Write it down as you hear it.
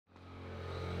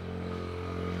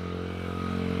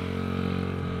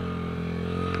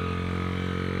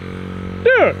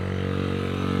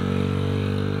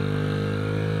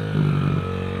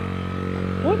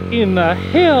in the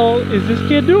hell is this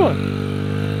kid doing?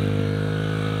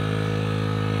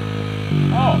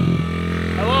 Oh,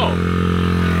 hello.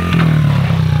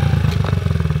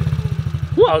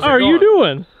 What are you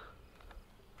doing?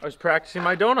 I was practicing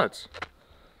my donuts.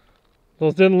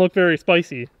 Those didn't look very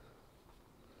spicy.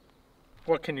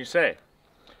 What can you say?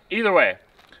 Either way,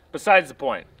 besides the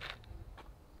point.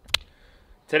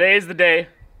 Today is the day,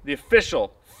 the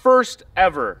official first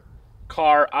ever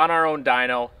car on our own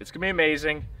dyno. It's gonna be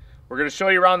amazing. We're gonna show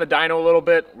you around the dyno a little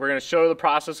bit. We're gonna show you the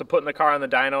process of putting the car on the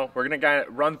dyno. We're gonna kind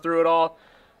of run through it all,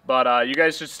 but you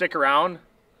guys should stick around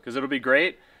because it'll be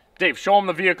great. Dave, show them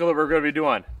the vehicle that we're gonna be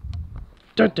doing.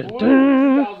 Dun, dun,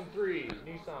 dun. 2003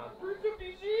 Nissan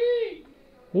 350Z.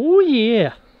 Oh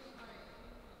yeah.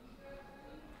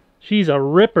 She's a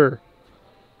ripper.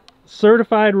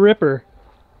 Certified ripper.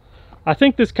 I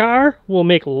think this car will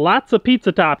make lots of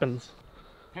pizza toppings.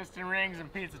 Piston rings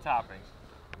and pizza toppings.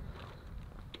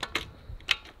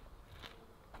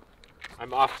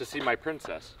 I'm off to see my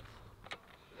princess.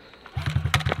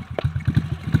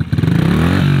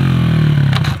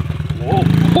 Whoa.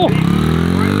 Oh.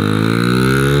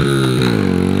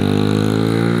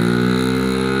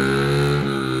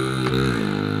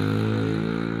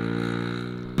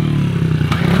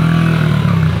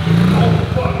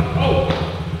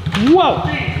 Whoa!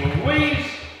 Jeez Louise!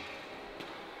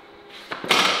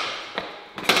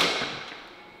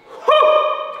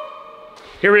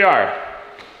 Here we are.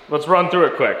 Let's run through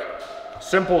it quick.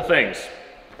 Simple things.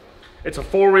 It's a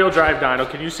four-wheel drive dyno.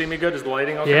 Can you see me good? Is the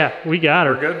lighting okay? Yeah, we got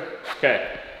her. We're good?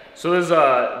 Okay. So this is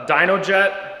a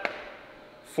Dynojet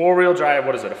four-wheel drive.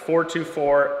 What is it? A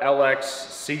 424 LX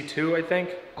C2, I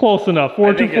think? Close enough.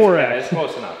 424X. It's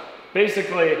close enough.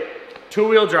 Basically,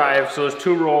 two-wheel drive, so there's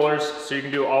two rollers, so you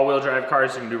can do all-wheel drive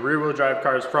cars, you can do rear-wheel drive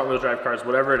cars, front-wheel drive cars,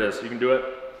 whatever it is, you can do it.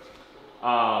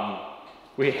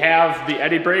 We have the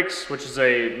Eddy brakes, which is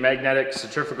a magnetic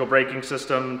centrifugal braking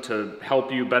system to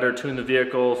help you better tune the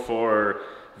vehicle for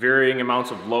varying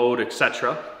amounts of load,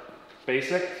 etc.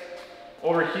 Basic.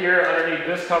 Over here, underneath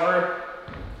this cover,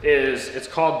 it's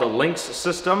called the Lynx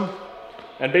system.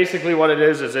 And basically what it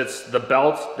is it's the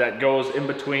belt that goes in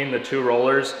between the two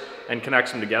rollers and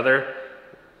connects them together,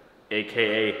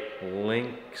 aka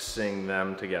linksing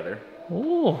them together.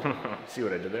 Oh. See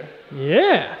what I did there?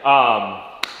 Yeah.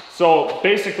 So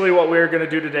basically what we're gonna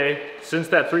do today, since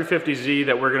that 350Z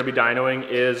that we're gonna be dynoing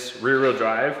is rear-wheel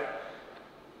drive,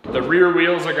 the rear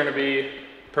wheels are gonna be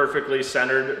perfectly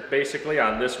centered basically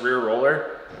on this rear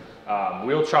roller.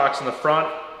 Wheel chocks in the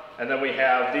front, and then we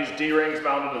have these D-rings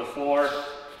mounted to the floor,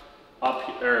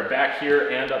 up or back here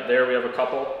and up there we have a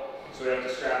couple. So we have to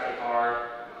strap the car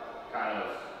kind of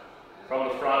from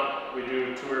the front. We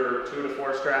do two to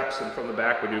four straps, and from the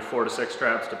back we do 4 to 6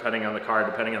 straps, depending on the car,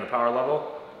 depending on the power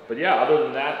level. But yeah, other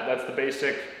than that, that's the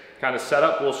basic kind of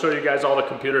setup. We'll show you guys all the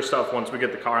computer stuff once we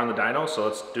get the car on the dyno. So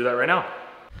let's do that right now.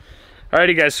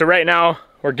 Alrighty guys, so right now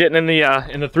we're getting in the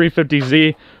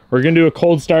 350Z. We're gonna do a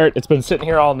cold start. It's been sitting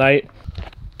here all night.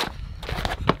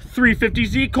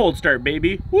 350Z cold start,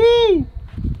 baby. Woo!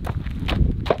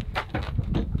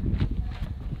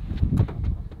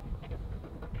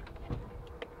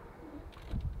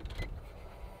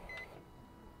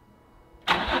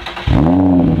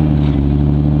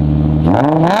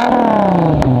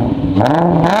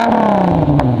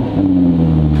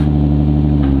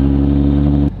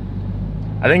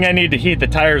 I think I need to heat the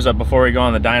tires up before we go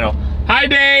on the dyno. Hi,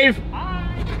 Dave! Hi!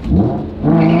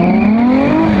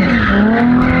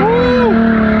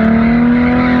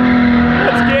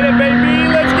 Let's get it, baby!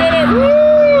 Let's get it!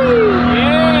 Woo!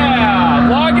 Yeah!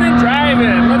 Vlogging and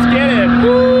driving! Let's get it!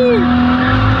 Woo!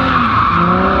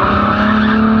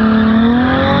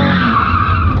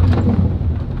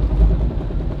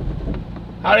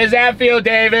 How does that feel,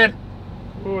 David?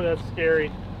 Ooh, that's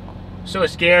scary. So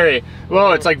scary.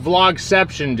 Whoa, it's like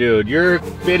vlogception, dude. You're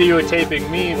videotaping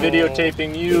me,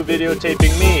 videotaping you,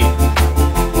 videotaping me.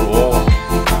 Whoa.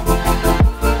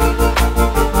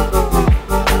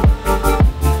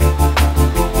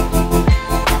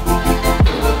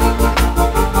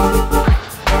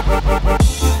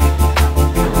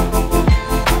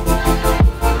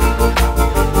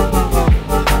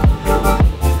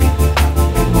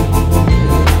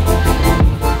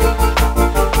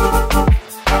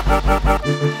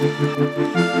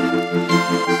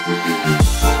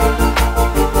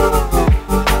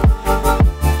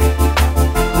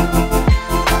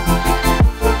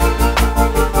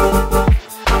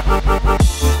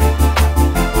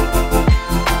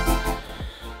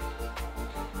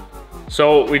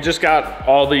 So we just got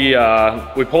all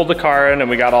the, we pulled the car in and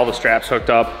we got all the straps hooked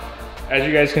up. As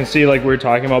you guys can see, like we were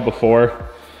talking about before,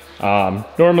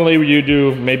 Normally you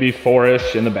do maybe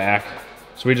 4-ish in the back.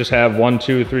 So we just have 1,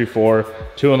 2, 3, 4,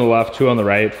 2 on the left, 2 on the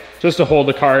right, just to hold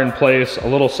the car in place, a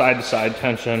little side-to-side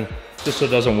tension, just so it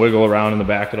doesn't wiggle around in the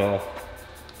back at all.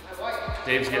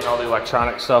 Dave's getting all the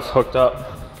electronic stuff hooked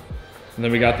up. And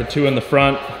then we got the 2 in the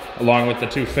front, along with the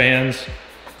 2 fans.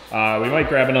 We might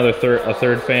grab a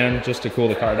third fan just to cool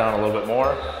the car down a little bit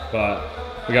more, but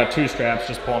we got 2 straps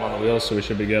just pulling on the wheels, so we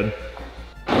should be good.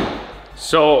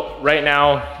 So right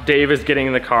now, Dave is getting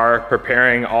in the car,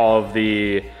 preparing all of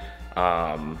the,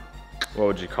 what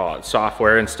would you call it,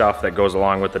 software and stuff that goes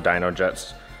along with the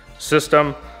Dynojet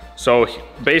system. So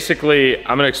basically,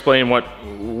 I'm gonna explain what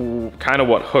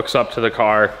hooks up to the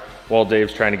car while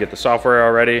Dave's trying to get the software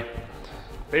already.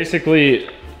 Basically,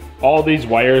 all these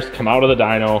wires come out of the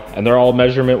dyno, and they're all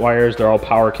measurement wires, they're all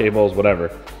power cables, whatever.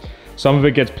 Some of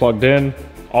it gets plugged in,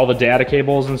 all the data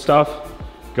cables and stuff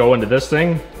go into this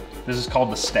thing. This is called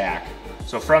the stack.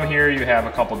 So from here you have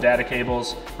a couple data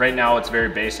cables. Right now it's very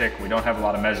basic. We don't have a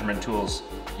lot of measurement tools,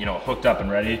 hooked up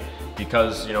and ready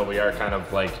because, we are kind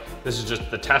of like, this is just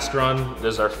the test run.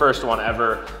 This is our first one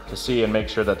ever to see and make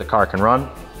sure that the car can run.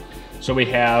 So we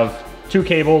have 2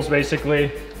 cables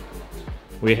basically.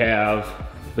 We have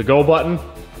the go button,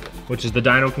 which is the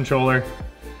dyno controller,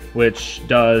 which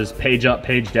does page up,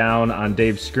 page down on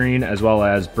Dave's screen, as well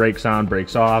as brakes on,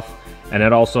 brakes off. And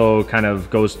it also kind of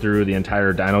goes through the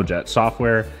entire Dynojet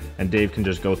software, and Dave can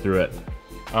just go through it.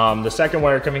 The second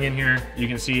wire coming in here, you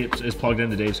can see it is plugged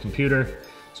into Dave's computer.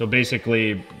 So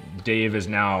basically, Dave is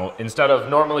now, instead of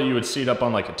normally you would see it up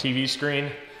on like a TV screen,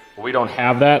 but we don't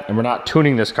have that, and we're not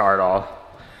tuning this car at all.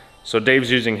 So Dave's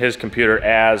using his computer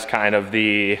as kind of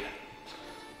the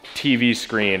TV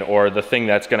screen, or the thing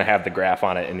that's gonna have the graph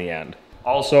on it in the end.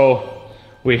 Also,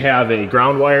 we have a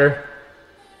ground wire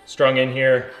strung in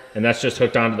here, and that's just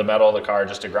hooked onto the metal of the car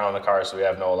just to ground the car, so we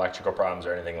have no electrical problems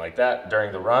or anything like that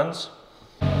during the runs.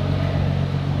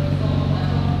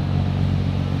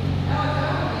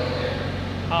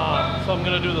 So I'm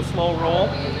gonna do the slow roll.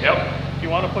 Yep. You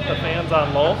want to put the fans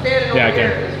on low? Yeah, I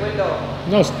can.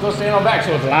 No, go stand on back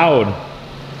so it's loud.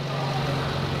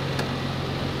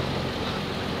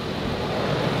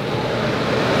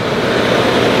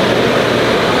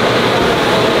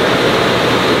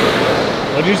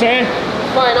 What'd you say?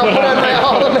 Fine, I'll put on my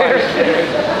All-American.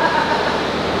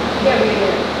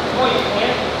 Oh, you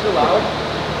can't? Too loud?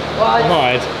 Well, No,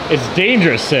 it's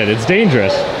dangerous, Sid. It's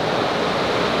dangerous. So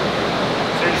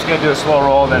you're just gonna do a slow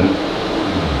roll, then.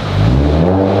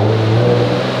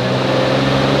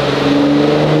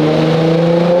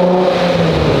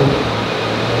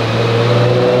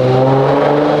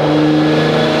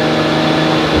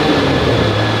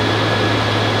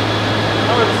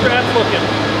 How are the straps looking?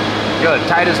 Good,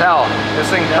 tight as hell. This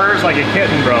thing purrs like a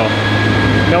kitten, bro.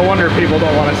 No wonder people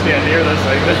don't want to stand near this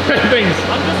thing. This thing's...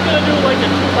 I'm just gonna do like a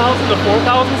 2,000 to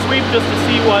 4,000 sweep just to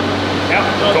see what... Yeah,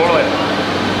 totally.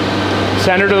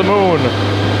 Center to the moon.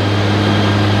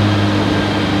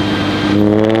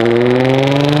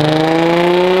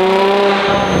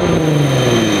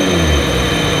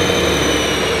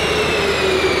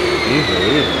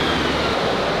 Easy.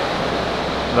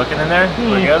 Looking in there?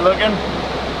 We good looking?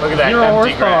 Look at that 0 empty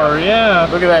horsepower, graph. yeah.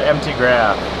 Look at that empty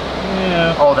graph.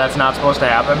 Yeah. Oh, that's not supposed to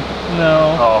happen?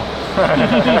 No. Oh.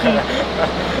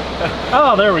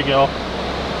 Oh, there we go.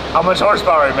 How much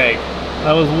horsepower you make?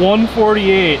 That was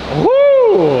 148.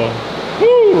 Woo!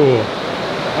 Woo!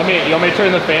 You want me to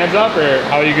turn the fans up, or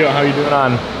how you doing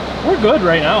on? We're good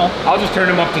right now. I'll just turn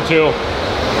them up to 2.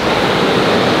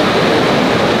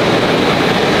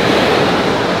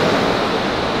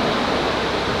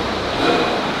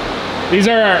 These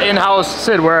are our in-house.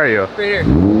 Sid, where are you? right here.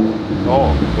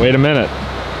 Oh, wait a minute.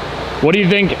 What do you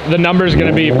think the number's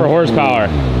gonna be for horsepower?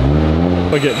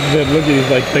 Look at Sid, look, he's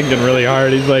like thinking really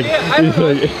hard. He's like, Yeah,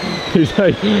 he's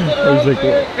like,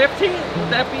 15? Would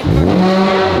that be?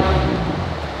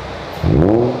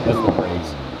 That's the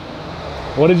phrase.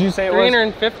 What did you say it was?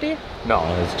 350? No,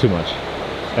 that's too much.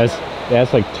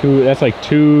 That's like two.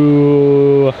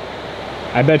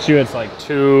 I bet you it's like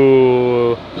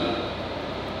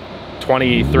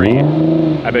 223.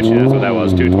 I bet you that's what that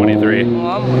was, 223.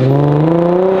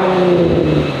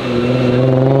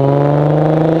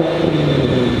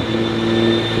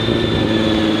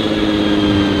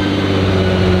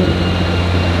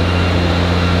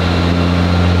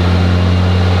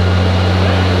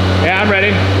 Yeah, I'm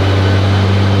ready.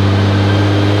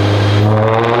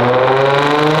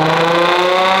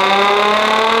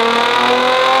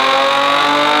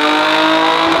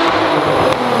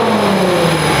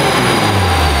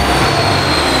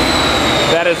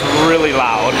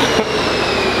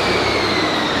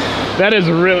 That is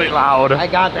really loud. I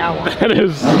got that one.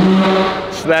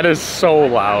 That is so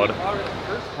loud.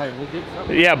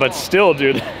 Yeah, but still,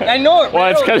 dude. I know it.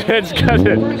 Well, it's cause First time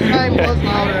was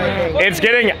louder, I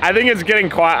think. I think it's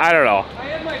getting quiet. I don't know. I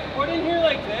had my foot in here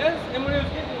like this, and when it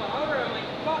was getting louder, I'm like,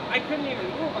 fuck, I couldn't even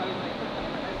move. I was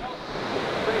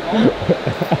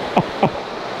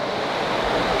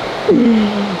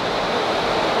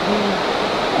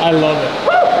like, I love it.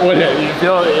 What,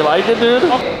 you like it, dude?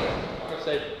 I'll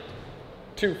say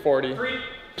 240.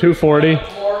 240,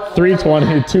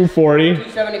 320, 240,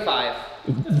 275.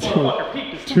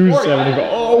 270.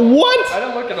 Oh, what? I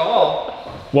don't look at all.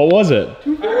 What was it?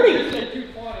 240. You said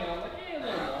 220. I'm like, a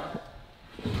little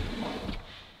more.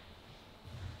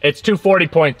 It's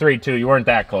 240.32. You weren't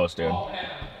that close, dude. Oh,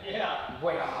 yeah.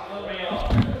 Way off.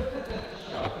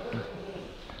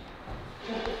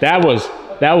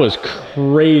 That was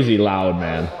crazy loud,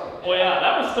 man. Oh yeah,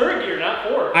 that was third gear, not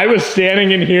fourth. I was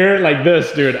standing in here like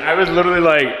this, dude. I was literally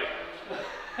like,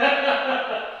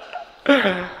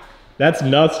 that's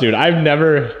nuts, dude. I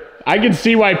can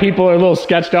see why people are a little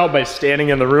sketched out by standing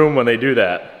in the room when they do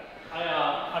that.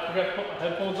 I forgot to put my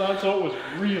headphones on, so it was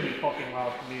really fucking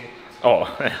loud for me. Oh,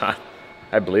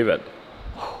 I believe it.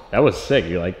 That was sick.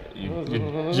 You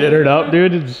jittered up,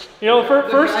 dude. You know,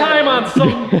 first time on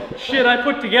some shit I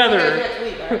put together.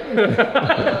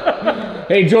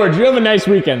 Hey, George, you have a nice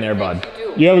weekend there, bud.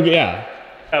 You have yeah.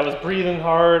 I was breathing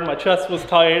hard, my chest was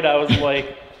tight, I was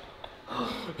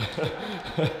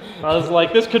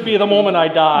like, this could be the moment I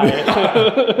die.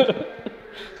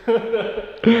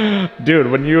 Dude,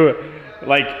 when we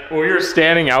were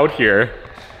standing out here,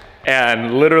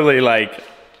 and literally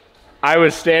I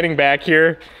was standing back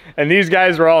here, and these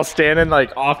guys were all standing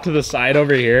off to the side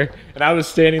over here, and I was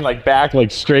standing back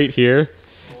straight here,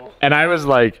 and I was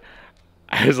like,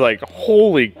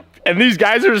 holy, and these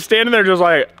guys are just standing there just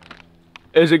like,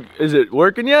 is it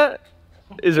working yet?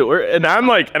 Is it work? And I'm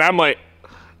like,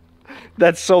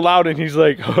 that's so loud, and he's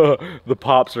like, oh, the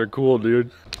pops are cool,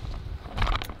 dude.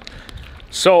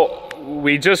 So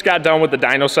we just got done with the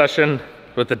dyno session,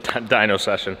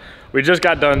 We just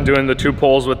got done doing the 2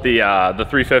 pulls with the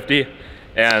 350,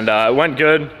 and it went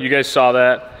good. You guys saw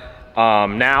that.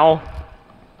 Now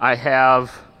I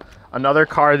have another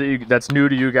car that's new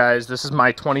to you guys. This is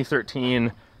my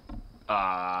 2013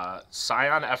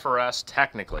 Scion FRS,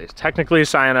 technically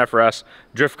Scion FRS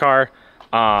drift car.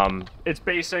 It's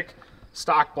basic,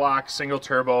 stock block, single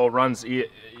turbo, runs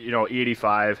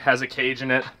E85, has a cage in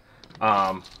it.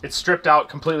 It's stripped out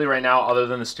completely right now other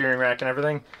than the steering rack and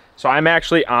everything. So I'm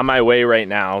actually on my way right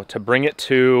now to bring it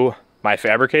to my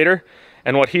fabricator,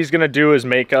 and what he's gonna do is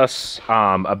make us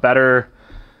a better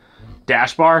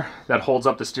dash bar that holds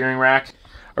up the steering rack.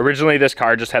 Originally this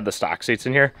car just had the stock seats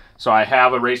in here, so I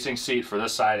have a racing seat for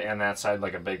this side and that side,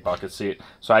 like a big bucket seat.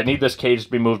 So I need this cage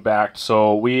to be moved back.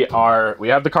 So we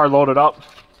have the car loaded up,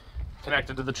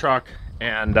 connected to the truck,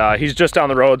 and he's just down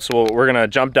the road, so we're gonna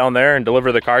jump down there and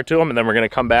deliver the car to him, and then we're gonna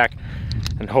come back,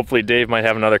 and hopefully Dave might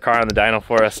have another car on the dyno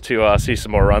for us to see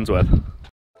some more runs with.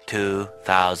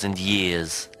 2,000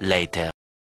 years later.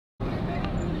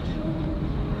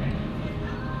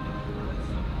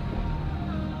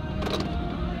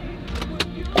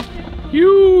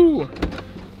 You.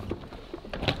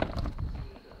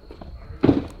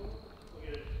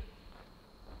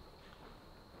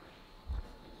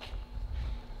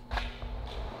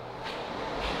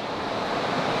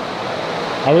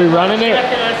 Are we running it?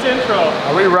 That's intro.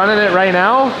 Are we running it right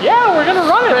now? Yeah, we're gonna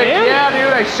run it, man. Yeah,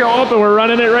 dude, I show up and we're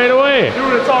running it right away.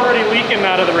 Dude, it's already leaking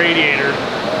out of the radiator.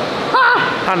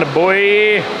 On the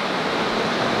boy.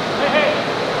 Hey.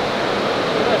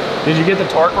 Did you get the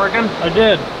torque working? I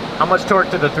did. How much torque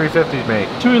did the 350 make?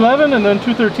 211 and then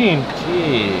 213.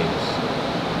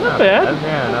 Jeez. Not bad.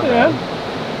 Yeah, not bad.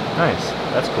 Nice.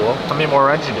 That's cool. How many more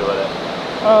runs you do with it?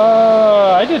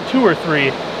 I did 2 or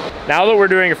 3. Now that we're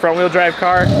doing a front wheel drive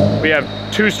car, we have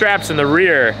 2 straps in the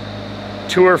rear,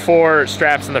 2 or 4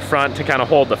 straps in the front to kind of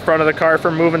hold the front of the car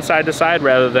from moving side to side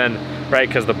rather than, right,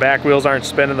 because the back wheels aren't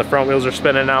spinning, the front wheels are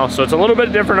spinning now. So it's a little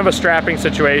bit different of a strapping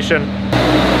situation.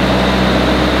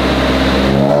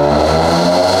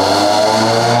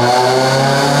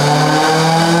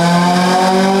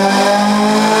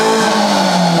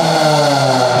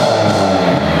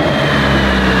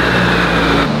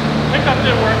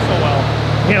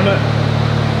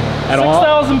 At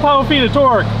 6,000 pound-feet of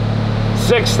torque.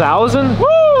 6,000?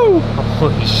 Woo!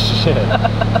 Holy shit.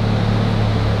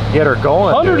 Get her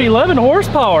going, 111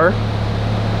 horsepower.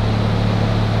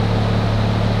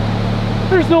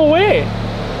 There's no way.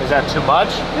 Is that too much?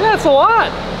 Yeah, that's a lot.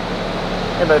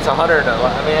 Yeah, but it's 100.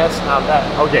 I mean, that's not that.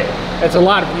 Okay, it's a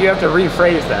lot. You have to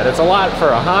rephrase that. It's a lot for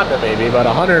a Honda, maybe, but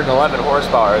 111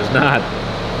 horsepower is not.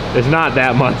 It's not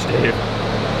that much, Dave.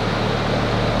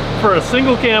 For a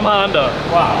single cam Honda.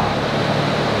 Wow.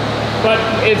 But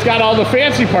it's got all the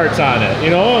fancy parts on it, you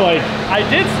know, like. I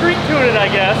did street tune it, I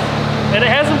guess, and it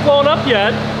hasn't blown up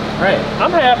yet. Right.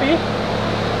 I'm happy.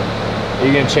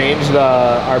 You can change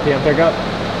the RPM pickup?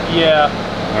 Yeah.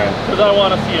 All right. Because I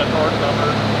want to see a torque number.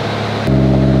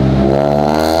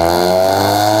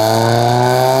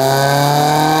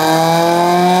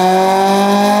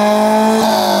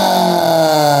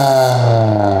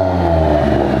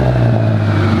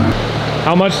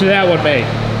 How much did that one make?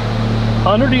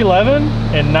 111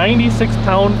 and 96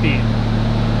 pound-feet.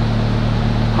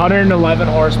 111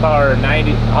 horsepower,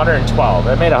 112.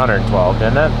 It made 112,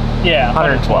 didn't it? Yeah,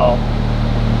 112.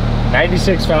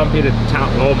 96 pound-feet of town.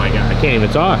 Oh my God, I can't even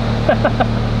talk.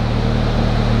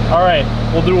 All right,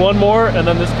 we'll do one more, and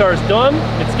then this car's done.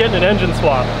 It's getting an engine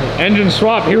swap. Engine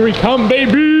swap, here we come,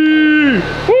 baby!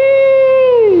 Woo!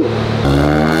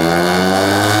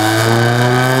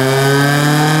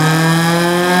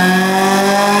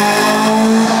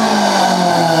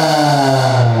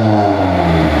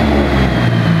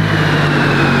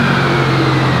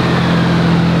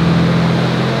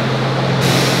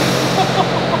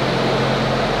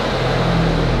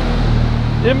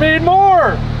 It made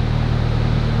more!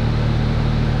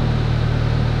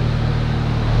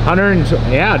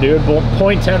 Yeah, dude,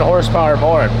 0.10 horsepower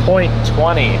more,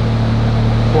 0.20,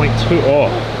 0.2, oh.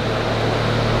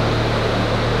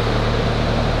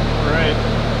 Right.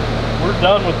 We're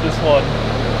done with this one.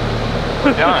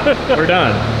 We're done. We're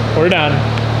done. We're done.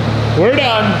 We're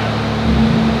done.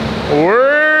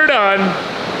 We're done.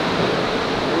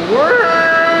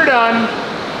 We're done.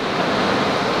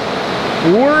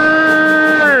 We're